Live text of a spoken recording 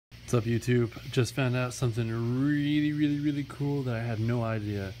What's up, YouTube? Just found out something really cool that I had no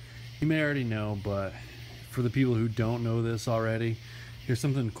idea. You may already know, but for the people who don't know this already, here's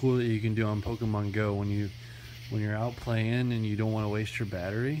something cool that you can do on Pokemon Go when you're out playing and you don't want to waste your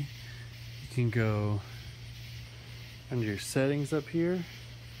battery. You can go under your settings up here,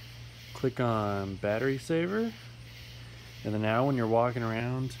 click on battery saver, and then now when you're walking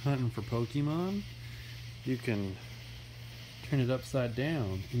around hunting for Pokemon, you can turn it upside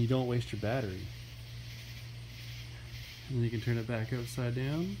down and you don't waste your battery. And then you can turn it back upside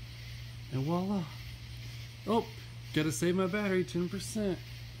down and voila. Oh, gotta save my battery 10%.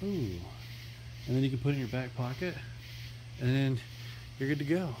 Ooh. And then you can put it in your back pocket and then you're good to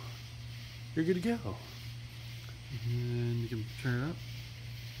go. You're good to go. And you can turn it up.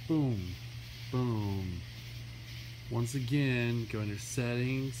 Boom. Boom. Once again, go under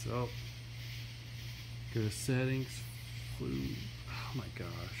settings. Oh. Go to settings. Oh my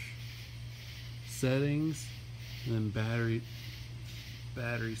gosh. Settings and then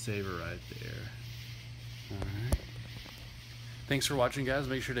battery saver right there. Alright. Thanks for watching, guys.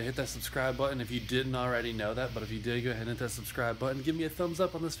 Make sure to hit that subscribe button if you didn't already know that, but if you did, go ahead and hit that subscribe button. Give me a thumbs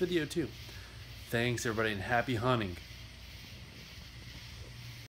up on this video too. Thanks everybody and happy hunting.